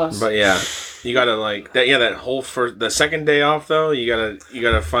 She's a boss. But yeah, you gotta like that. Yeah, that whole the second day off though, you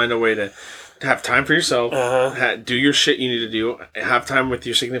gotta find a way to have time for yourself, do your shit you need to do, have time with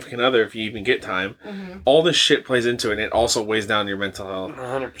your significant other if you even get time. Mm-hmm. All this shit plays into it, and it also weighs down your mental health.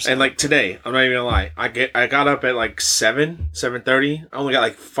 100%. And like today, I'm not even gonna lie, I got up at like 7:30. I only got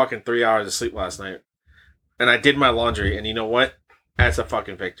like fucking 3 hours of sleep last night, and I did my laundry. And you know what? That's a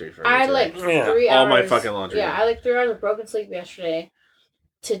fucking victory for me. I like 3 hours. All my fucking laundry. Yeah, I like 3 hours of broken sleep yesterday.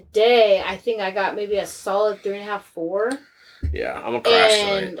 Today, I think I got maybe a solid 3.5, 4. Yeah, I'm gonna crash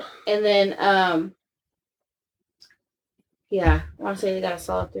tonight. And then, yeah, I want to say they got a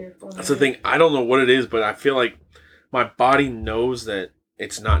solid 3 or 4. That's the thing. I don't know what it is, but I feel like my body knows that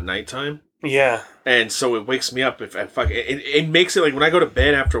it's not nighttime. Yeah. And so it wakes me up if I it makes it like when I go to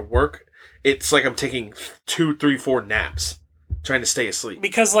bed after work, it's like I'm taking 2, 3, 4 naps. Trying to stay asleep.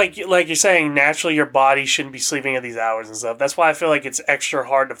 Because, like you're saying, naturally your body shouldn't be sleeping at these hours and stuff. That's why I feel like it's extra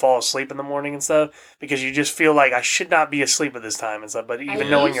hard to fall asleep in the morning and stuff. Because you just feel like I should not be asleep at this time and stuff. But even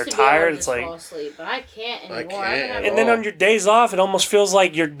knowing you're tired, it's like... fall asleep, but I can't anymore. And then on your days off, it almost feels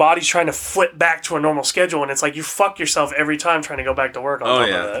like your body's trying to flip back to a normal schedule. And it's like you fuck yourself every time trying to go back to work on top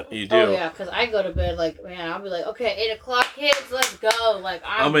of that. You do. Oh, yeah, because I go to bed like, man, I'll be like, okay, 8 o'clock, kids, let's go. Like,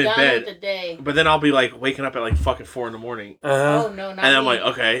 I'm done with the day. But then I'll be like waking up at like fucking 4 in the morning. Oh, no, not and I'm like,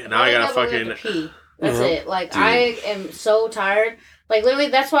 okay, now I gotta fucking pee. That's it. Like, dude. I am so tired. Like, literally,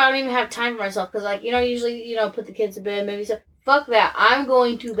 that's why I don't even have time for myself. Because, like, usually, put the kids to bed. Maybe say, fuck that. I'm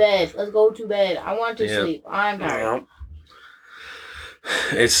going to bed. Let's go to bed. I want to sleep. I'm tired.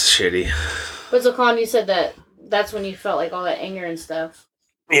 It's shitty. But so, Con, you said that's when you felt like all that anger and stuff.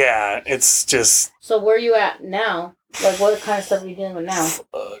 Yeah, it's just... So, where are you at now? Like, what kind of stuff are you dealing with now?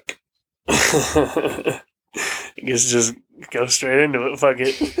 Fuck. I guess just go straight into it. Fuck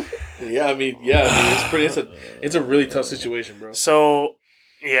it. It's a really tough situation, bro. So,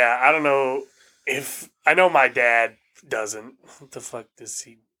 yeah, I don't know if I know my dad doesn't. What the fuck does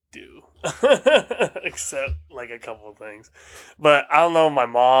he do? Except like a couple of things. But I don't know if my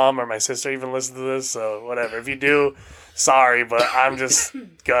mom or my sister even listen to this, so whatever. If you do, sorry, but I'm just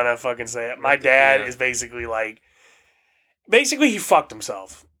gonna fucking say it. My dad is basically he fucked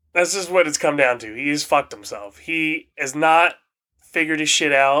himself. That's just what it's come down to. He's fucked himself. He has not figured his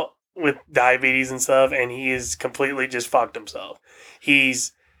shit out with diabetes and stuff, and he is completely just fucked himself.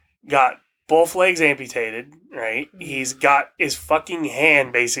 He's got both legs amputated, right? He's got his fucking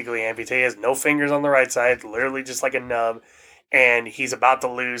hand basically amputated. He has no fingers on the right side, literally just like a nub. And he's about to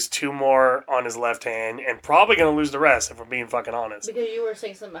lose 2 more on his left hand and probably going to lose the rest if we're being fucking honest. Because you were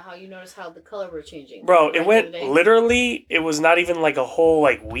saying something about how you noticed how the color were changing. Bro, it went literally, it was not even like a whole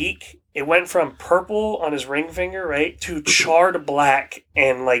week. It went from purple on his ring finger, right, to charred black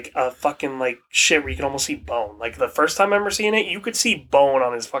and like a fucking shit where you can almost see bone. Like the first time I remember seeing it, you could see bone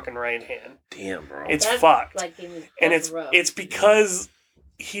on his fucking right hand. Damn, bro. It's fucked. And it's because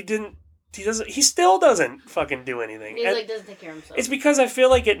he still doesn't fucking do anything. He doesn't take care of himself. It's because I feel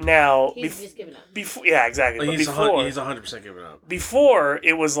like it now. He's just giving up. Before, yeah, exactly. Like he's 100% giving up. Before,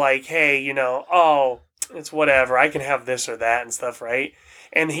 it was like, hey, it's whatever. I can have this or that and stuff, right?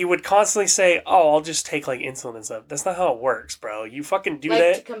 And he would constantly say, oh, I'll just take insulin and stuff. That's not how it works, bro. You fucking do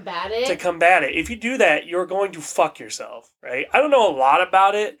that. To combat it? To combat it. If you do that, you're going to fuck yourself, right? I don't know a lot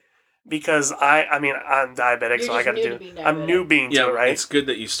about it. Because I'm diabetic, so I got to do. I'm newbie to it, right? It's good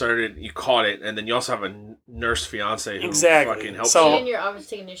that you caught it, and then you also have a nurse fiance who fucking helps. So, and you're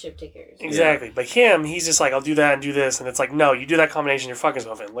obviously taking initiative to take care of yourself. Exactly, but he's just like, I'll do that and do this, and it's like, no, you do that combination, you're fucking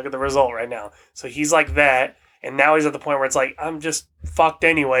yourself in. Look at the result right now. So he's like that, and now he's at the point where it's like, I'm just fucked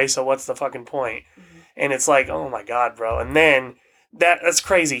anyway. So what's the fucking point? Mm-hmm. And it's like, oh my god, bro. And then that's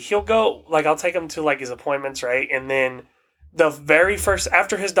crazy. He'll go I'll take him to his appointments, right, and then. The very first,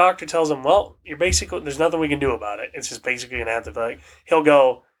 after his doctor tells him, well, you're basically, there's nothing we can do about it. It's just basically going to have to, he'll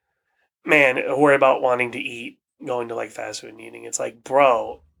go, man, worry about wanting to eat, going to fast food and eating. It's like,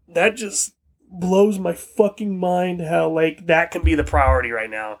 bro, that just blows my fucking mind how, that can be the priority right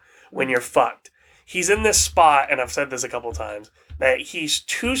now when you're fucked. He's in this spot, and I've said this a couple times, that he's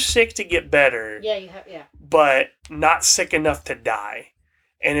too sick to get better. Yeah, you have, yeah. But not sick enough to die.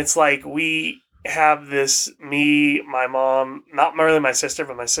 And it's like we have this, me, my mom, not really my sister,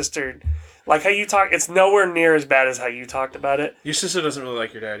 but my sister, like how you talk, it's nowhere near as bad as how you talked about it. Your sister doesn't really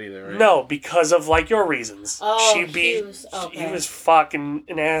like your dad either, right? No, because of like your reasons. Oh, he was fucking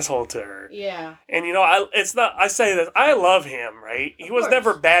an asshole to her. Yeah. And I say this, I love him, right? He was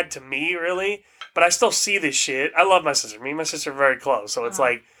never bad to me, really. But I still see this shit. I love my sister. Me and my sister are very close. So it's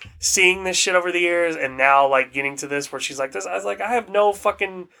like seeing this shit over the years and now like getting to this where she's like this. I was like, I have no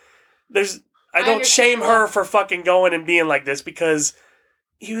fucking... I don't shame her for fucking going and being like this because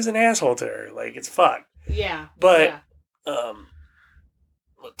he was an asshole to her. Like, it's fucked. Yeah. But,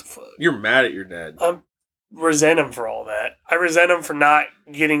 what the fuck? You're mad at your dad. I resent him for all that. I resent him for not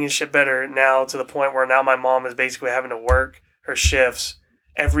getting his shit better now to the point where now my mom is basically having to work her shifts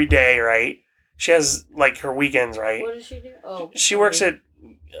every day, right? She has, like, her weekends, right? What does she do? Oh. She works at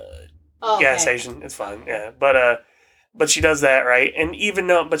gas station. It's fine, yeah. But she does that, right? And even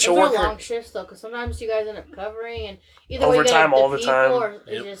though, but she'll work long shifts, though, because sometimes you guys end up covering, and either overtime all the time. Or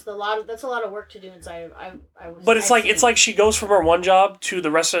it's just that's a lot of work to do inside of, But it's like she goes from her one job to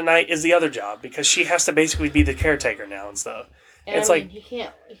the rest of the night is the other job, because she has to basically be the caretaker now and stuff. And it's like he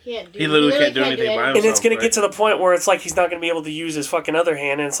literally can't do anything by himself. And it's going to get to the point where it's like he's not going to be able to use his fucking other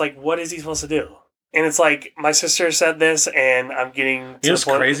hand, and it's like, what is he supposed to do? And it's like, my sister said this, and I'm getting to the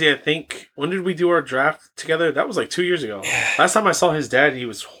point. Crazy, I think, when did we do our draft together? That was like 2 years ago. Last time I saw his dad, he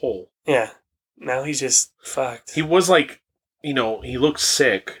was whole. Yeah. Now he's just fucked. He was like, he looked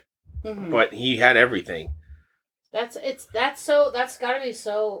sick, but he had everything. That's gotta be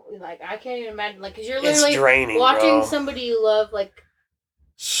so, like, I can't even imagine, like, because you're literally draining, watching somebody you love, like,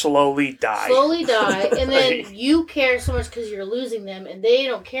 slowly die, and then you care so much because you're losing them, and they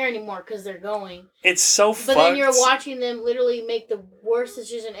don't care anymore because they're going. It's so fucked. But then you're watching them literally make the worst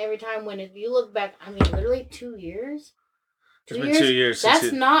decision every time. When if you look back, I mean, literally 2 years. It's been 2 years.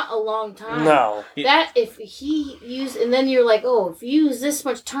 That's not a long time. No. That if he used, and then you're like, oh, if you use this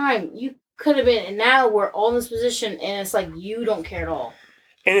much time, you could have been, and now we're all in this position, and it's like you don't care at all.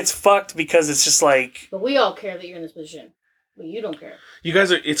 And it's fucked because it's just like. But we all care that you're in this position. But you don't care. You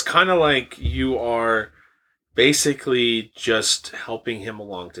guys are, it's kind of like you are basically just helping him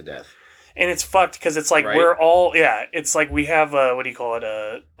along to death. And it's fucked because it's like we're all, it's like we have what do you call it?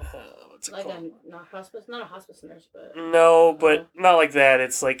 What's it called? Not hospice, not a hospice nurse, but. No, but not like that.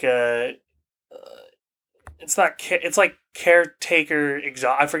 It's like it's not, it's like caretaker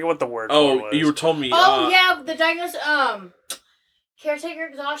I forget what the word was. Oh, you were told me. Yeah, the diagnosis, caretaker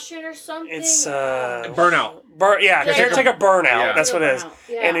exhaustion or something. It's burnout. Caretaker burnout. Yeah. That's what it is.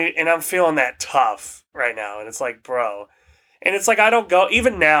 Yeah. And I'm feeling that tough right now. And it's like, bro. And it's like I don't go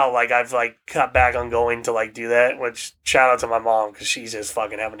even now. Like I've like cut back on going to like do that. Which shout out to my mom because she's just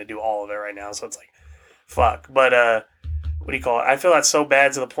fucking having to do all of it right now. So it's like, fuck. But what do you call it? I feel that's so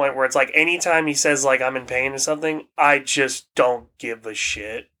bad to the point where it's like anytime he says like I'm in pain or something, I just don't give a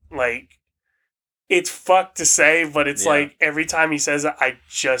shit. Like. It's fucked to say, but it's like every time he says it, I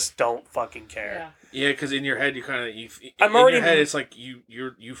just don't fucking care. Yeah, because in your head, you kind of it's like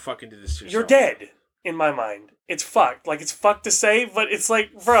you fucking did this to yourself. You're dead in my mind. It's fucked. Like it's fucked to say, but it's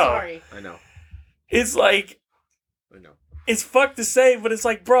like, bro. Sorry. I know. It's like. I know. It's fucked to say, but it's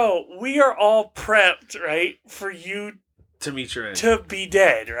like, bro, we are all prepped, right, for you to meet your end, to be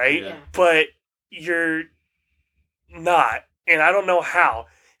dead, right? Yeah. But you're not, and I don't know how.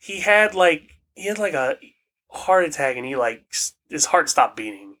 He had like a heart attack and he like his heart stopped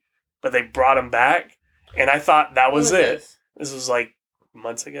beating, but they brought him back, and I thought that was it. This was like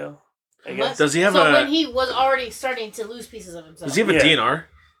months ago, I guess. Does he have when he was already starting to lose pieces of himself? Does he have a DNR?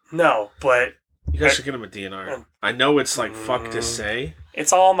 No, but you guys should get him a DNR. I know it's like fuck to say.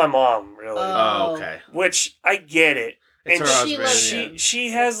 It's all my mom, really. Oh, okay. Which I get it. It's and her husband.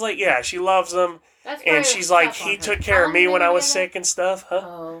 She has like she loves him. And she's like, he took care of me when I was sick and stuff, huh?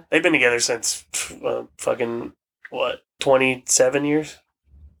 Oh. They've been together since fucking 27 years.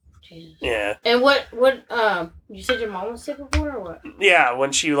 Jesus. Yeah. And what you said your mom was sick before or what? Yeah,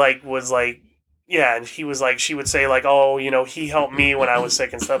 when she like was like, and he was like, she would say like, oh, he helped me when I was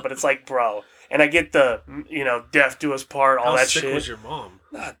sick and stuff, but it's like, bro, and I get the death do us part, all that shit. How sick was your mom?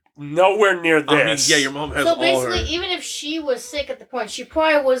 Nowhere near this. I mean, your mom has so basically, even if she was sick at the point, she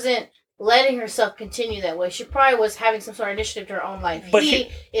probably wasn't letting herself continue that way. She probably was having some sort of initiative to her own life. But he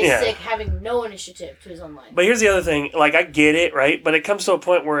is sick, having no initiative to his own life. But here's the other thing. Like, I get it, right? But it comes to a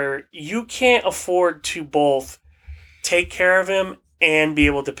point where you can't afford to both take care of him and be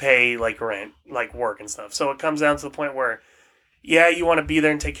able to pay, like, rent, like, work and stuff. So it comes down to the point where, you want to be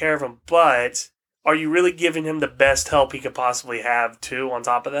there and take care of him, but are you really giving him the best help he could possibly have too on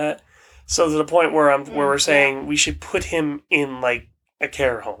top of that? So to the point where we're saying we should put him in like a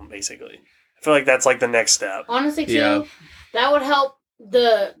care home, basically. I feel like that's like the next step. Honestly, too, that would help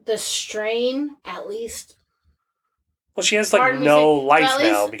the strain at least. Well, she has like no life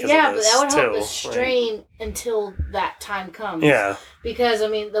now because of this. Yeah, but that would help too, the strain until that time comes. Yeah. Because I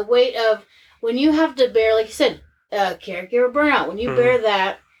mean, the weight of when you have to bear, like you said, caregiver burnout. When you bear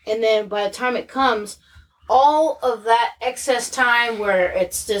that, and then by the time it comes, all of that excess time where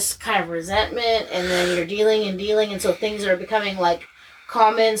it's just kind of resentment, and then you're dealing, and so things are becoming like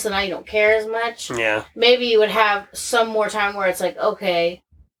common, so now you don't care as much. Yeah. Maybe you would have some more time where it's like, okay,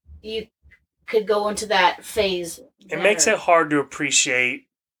 you could go into that phase. It makes it hard to appreciate,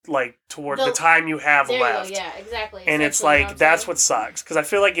 like, toward the time you have left. Yeah, exactly. And it's like, that's what sucks. Because I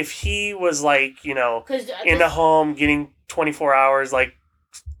feel like if he was, like, you know, in a home getting 24 hours, like,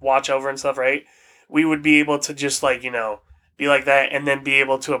 watch over and stuff, right? We would be able to just, like, you know, be like that and then be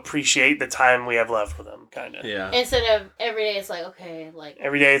able to appreciate the time we have left with him, kind of. Yeah. Instead of every day, it's like, okay, like...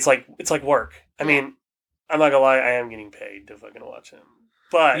 Every day, it's like work. I mean, I'm not gonna lie, I am getting paid to fucking watch him.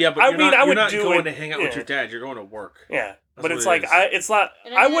 But, I would do going to hang out with your dad. You're going to work. Yeah. But it's like, I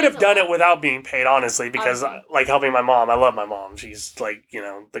would have done it without being paid, honestly, because, like, helping my mom, I love my mom. She's, like, you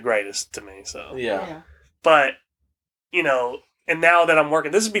know, the greatest to me, so. Yeah. But, you know, and now that I'm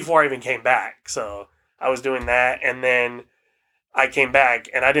working, this is before I even came back, so I was doing that, and then I came back,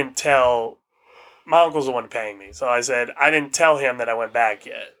 and I didn't tell, my uncle's the one paying me, so I said, I didn't tell him that I went back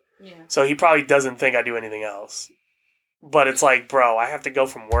yet. Yeah. So he probably doesn't think I do anything else. But it's like, bro, I have to go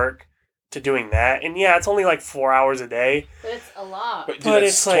from work to doing that. And yeah, it's only like 4 hours a day. But it's a lot. But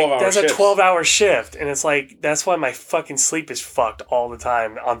it's like, that's a 12-hour shift. And it's like, that's why my fucking sleep is fucked all the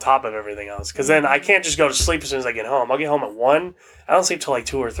time on top of everything else. Because then I can't just go to sleep as soon as I get home. I'll get home at 1. I don't sleep till like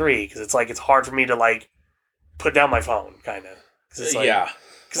 2 or 3. Because it's like, it's hard for me to like put down my phone, kind of. Like, yeah.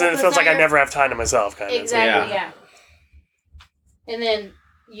 Because then it feels like I never have time to myself, kind of. Exactly, yeah. And then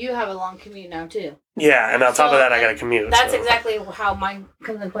you have a long commute now, too. Yeah, and on top of that, I got to commute. That's exactly how mine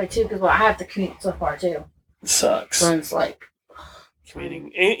comes into play, too, because I have to commute so far, too. It sucks. So it's like...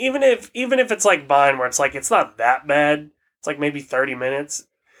 Commuting. Even if it's like mine, where it's like, it's not that bad. It's like maybe 30 minutes.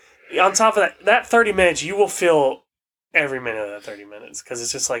 On top of that 30 minutes, you will feel every minute of that 30 minutes. Because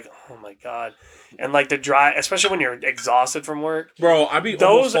it's just like, oh my God. And like the drive, especially when you're exhausted from work. Bro, I'd be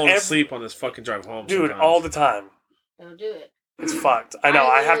almost falling asleep on this fucking drive home. Dude, sometimes. all the time. Don't do it. It's fucked. I know.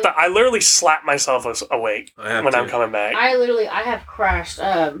 I literally slap myself awake when I'm coming back. I have crashed.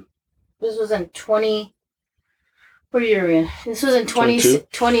 This was in 20... What year are we in? This was in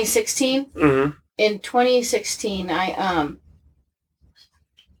 2016. Mm-hmm. In 2016,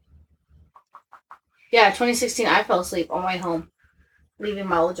 2016, I fell asleep on my way home, leaving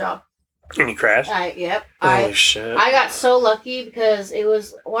my old job. And you crashed? Yep. Holy shit. I got so lucky because it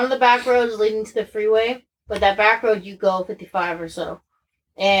was one of the back roads leading to the freeway. But that back road, you go 55 or so,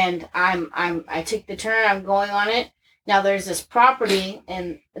 and I took the turn. I'm going on it. Now there's this property,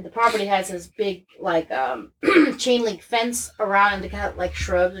 and the property has this big like chain link fence around, and they kind of like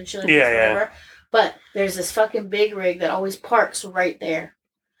shrubs and shit. Yeah. But there's this fucking big rig that always parks right there.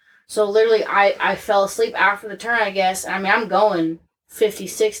 So literally, I fell asleep after the turn, I guess. I mean, I'm going 50,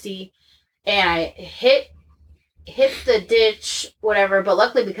 60, and I hit the ditch, whatever, but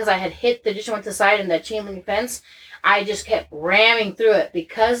luckily because I had hit the ditch and went to the side and that chain link fence, I just kept ramming through it.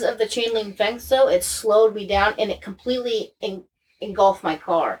 Because of the chain link fence, though, it slowed me down and it completely engulfed my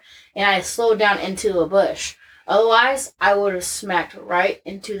car. And I slowed down into a bush. Otherwise, I would have smacked right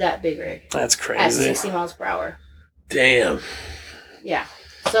into that big rig. That's crazy. At 60 miles per hour. Damn. Yeah.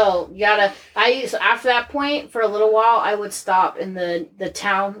 So, after that point, for a little while, I would stop in the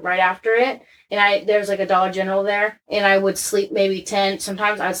town right after it. And there's like a Dollar General there, and I would sleep maybe 10.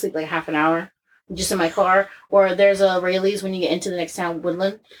 Sometimes I'd sleep like half an hour just in my car. Or there's a Rayleigh's when you get into the next town,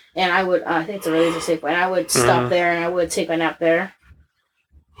 Woodland, and I would I think it's a Rayleigh's or Safeway, and I would stop there and I would take a nap there.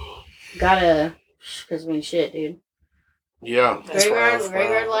 Because I mean, shit, dude. Yeah,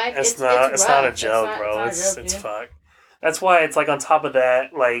 graveyard life. It's not a joke, bro. It's fucked. That's why it's like on top of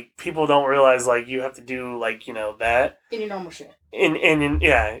that, like people don't realize like you have to do like that in your normal shit.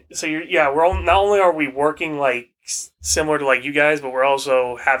 So we're not only are we working like similar to like you guys, but we're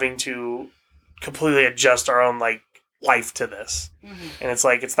also having to completely adjust our own like life to this, and it's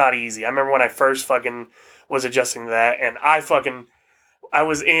like it's not easy. I remember when I first fucking was adjusting to that, and I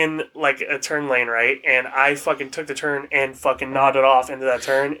was in like a turn lane, right, and I fucking took the turn and fucking nodded off into that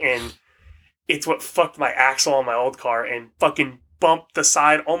turn, and it's what fucked my axle on my old car and fucking bumped the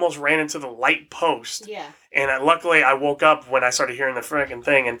side, almost ran into the light post. Yeah. And luckily, I woke up when I started hearing the freaking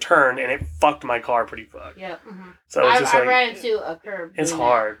thing and turned, and it fucked my car pretty fucked. Yeah. Mm-hmm. So it's just I ran into a curb. It's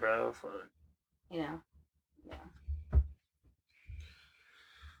hard, bro. You know. Yeah.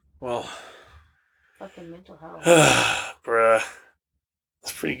 Well. Fucking mental health. Bruh.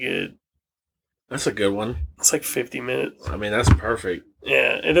 That's pretty good. That's a good one. It's like 50 minutes. I mean, that's perfect.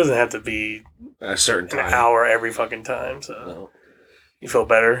 Yeah, it doesn't have to be at a certain time. An hour every fucking time, so. No. You feel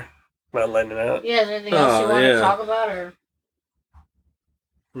better about letting it out? Yeah, is there anything else you want to talk about, or?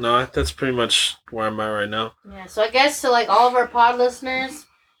 No, that's pretty much where I'm at right now. Yeah, so I guess to like all of our pod listeners,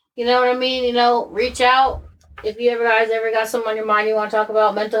 you know what I mean? You know, reach out. If you guys ever got something on your mind you want to talk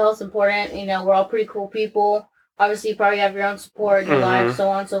about, mental health's important. You know, we're all pretty cool people. Obviously, you probably have your own support in your life, so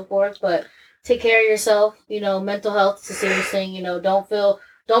on and so forth. But take care of yourself. You know, mental health is a serious thing. You know,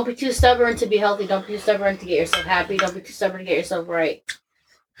 don't be too stubborn to be healthy. Don't be too stubborn to get yourself happy. Don't be too stubborn to get yourself right.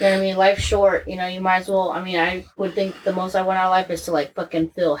 You know what I mean? Life's short. You know, you might as well. I mean, I would think the most I want out of life is to like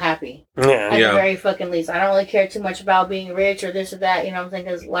fucking feel happy. Yeah. At the very fucking least. I don't really care too much about being rich or this or that. You know what I'm saying?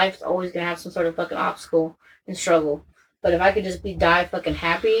 Because life's always gonna have some sort of fucking obstacle and struggle. But if I could just die fucking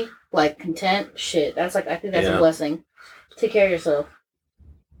happy, like content, shit, that's like I think that's a blessing. Take care of yourself.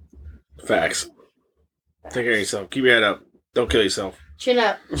 Facts. Take care of yourself. Keep your head up. Don't kill yourself. Chin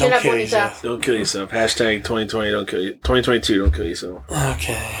up. Chin up on yourself. Don't kill yourself. Hashtag 2020. Don't kill you. 2022. Don't kill yourself.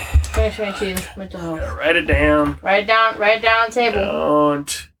 Okay. 2022. Mental health. Yeah, write it down. Write it down on the table.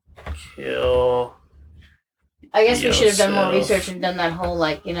 Don't kill. I guess we should have done more research and done that whole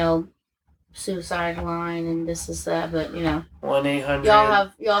suicide line and this is that, but 1-800.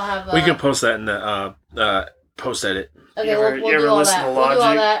 Y'all have. We can post that in the post edit. Okay, we'll do all that. We'll do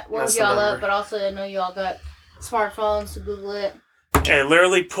all that. We'll hook y'all up, but also I know y'all got smartphones, so Google it. Okay,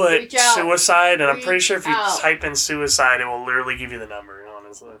 literally put suicide, and I'm pretty sure if you type in suicide, it will literally give you the number,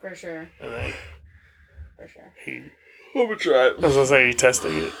 honestly. For sure. For sure. I'm gonna try it. I was gonna say, you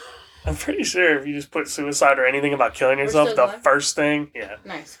testing it. I'm pretty sure if you just put suicide or anything about killing yourself, the first thing,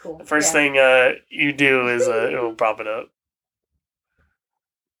 Nice, cool. The first thing you do is it will pop it up.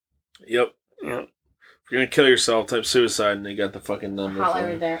 Yep. Yep. If you're gonna kill yourself, type suicide, and they got the fucking number.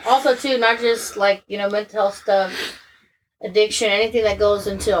 Right there. Also, too, not just mental health stuff, addiction, anything that goes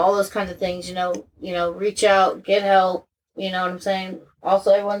into all those kinds of things. Reach out, get help. You know what I'm saying?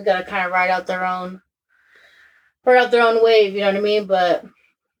 Also, everyone's got to kind of ride out their own wave. You know what I mean? But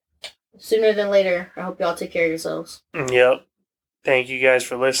sooner than later, I hope y'all take care of yourselves. Yep. Thank you guys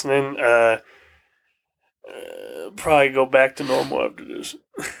for listening. Probably go back to normal after this.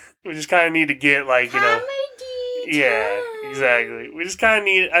 We just kind of need to get yeah, exactly. We just kind of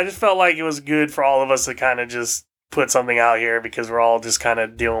need. I just felt like it was good for all of us to kind of just put something out here because we're all just kind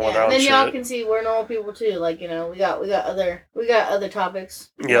of dealing with our own shit. And then y'all can see we're normal people too. We got other topics.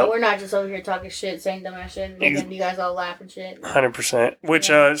 Yeah, we're not just over here talking shit, saying dumbass shit, making you guys all laugh and shit. 100%.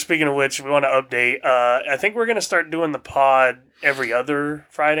 Which, speaking of which, we want to update. I think we're gonna start doing the pod every other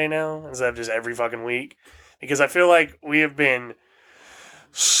Friday now instead of just every fucking week, because I feel like we have been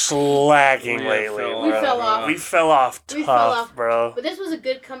slacking lately. We fell off tough, bro. But this was a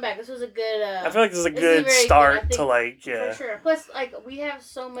good comeback. This was a good. I feel like this is a good start to For sure. Plus, we have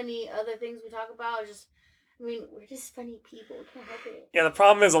so many other things we talk about. We're just funny people. We can't help it. Yeah, the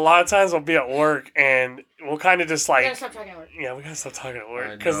problem is a lot of times we'll be at work and we'll kind of just we gotta stop talking at work. Yeah, we gotta stop talking at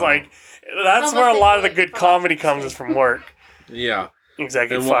work because that's where a lot of the good comedy comes is from work. Yeah,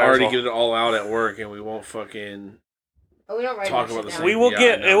 exactly. And we'll already get it all out at work, and we won't fucking. We don't talk about the same. We will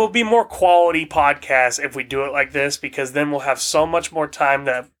it will be more quality podcasts if we do it like this, because then we'll have so much more time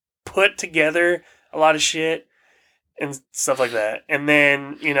to put together a lot of shit and stuff like that. And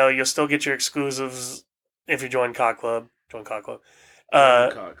then, you'll still get your exclusives if you join Cock Club. Join Cock Club.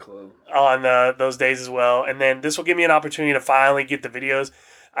 On those days as well. And then this will give me an opportunity to finally get the videos.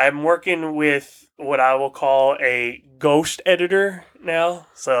 I'm working with what I will call a ghost editor now.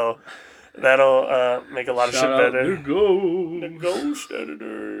 So that'll make a lot of shit better. The ghost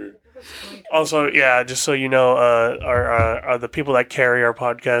editor. Also, just so you know, our the people that carry our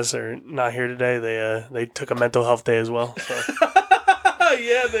podcast are not here today. They took a mental health day as well. So.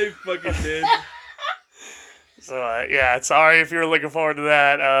 Yeah, they fucking did. So sorry if you're looking forward to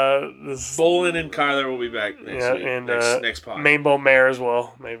that. Bolin and Kyler will be back next week. And next pod. Mainbow Mare as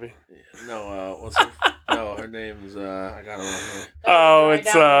well, maybe. No, what's her? No, her name's I got her on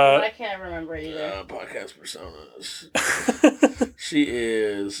here. I can't remember either. Podcast personas. She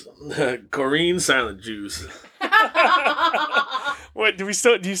is Corrine Silent Juice. What do you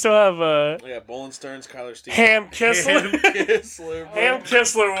still have? Bolin Stearns, Kyler Stevens, Ham Kistler. Ham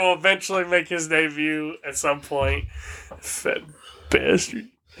Kistler will eventually make his debut at some point. Fat bastard.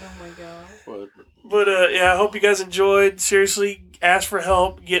 Oh my god. But I hope you guys enjoyed. Seriously, ask for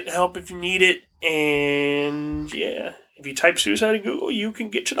help. Get help if you need it. And yeah, if you type suicide in Google, you can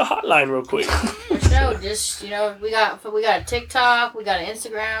get to the hotline real quick. No, just we got a TikTok, we got an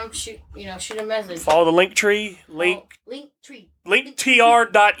Instagram. Shoot a message. Follow the link tree.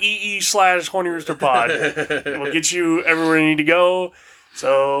 linktr.ee/hornyroosterpod. We'll get you everywhere you need to go.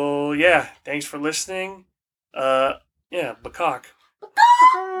 So yeah, thanks for listening. Bakak.